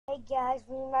guys,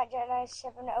 we might get a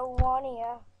 701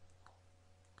 here.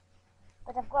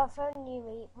 But I've got a friend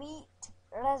new meet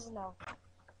Reznov.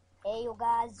 Hey you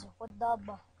guys, what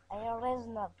up? I am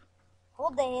Reznov.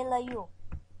 Who the hell are you?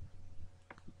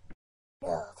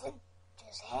 Nothing,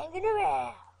 just hanging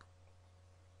around.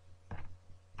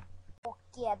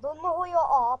 Okay, I don't know who you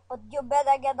are, but you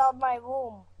better get out of my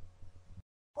room.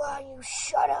 Why you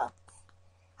shut up?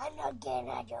 I'm not getting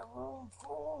out of your room,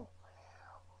 fool.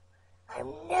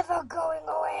 I'm never going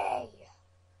away.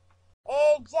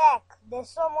 Hey Jack, there's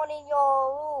someone in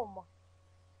your room.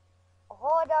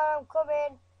 Hold on, I'm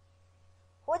coming.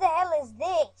 Who the hell is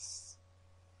this?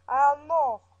 I don't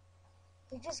know.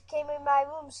 He just came in my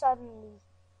room suddenly.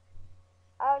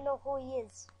 I don't know who he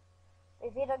is.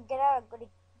 If he don't get out, I'm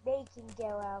gonna make him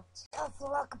get out. Tough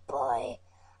luck, boy.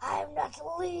 I'm not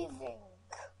leaving.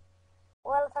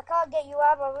 Well, if I can't get you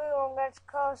out of my room, I'm going to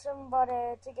call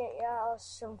somebody to get you out or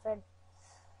something.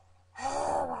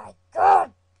 Oh my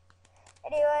god!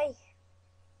 Anyway,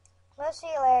 I'll see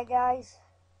you later, guys.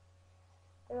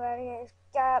 I'm going to get this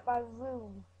guy out of my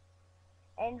room.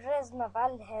 And Reznov,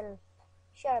 I'll help.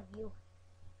 Shut up, you.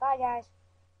 Bye, guys.